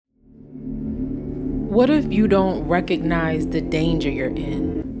What if you don't recognize the danger you're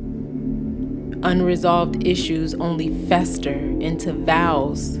in? Unresolved issues only fester into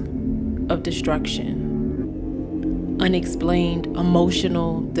vows of destruction, unexplained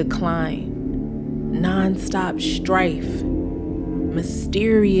emotional decline, nonstop strife,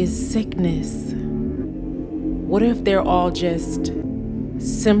 mysterious sickness. What if they're all just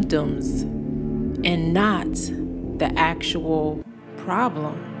symptoms and not the actual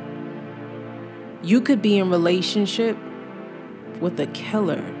problem? You could be in relationship with a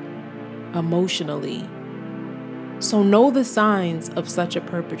killer emotionally. So know the signs of such a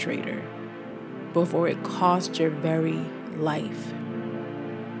perpetrator before it costs your very life.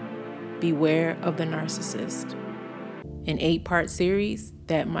 Beware of the narcissist. An 8-part series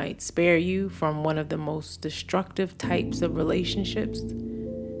that might spare you from one of the most destructive types of relationships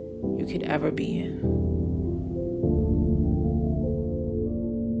you could ever be in.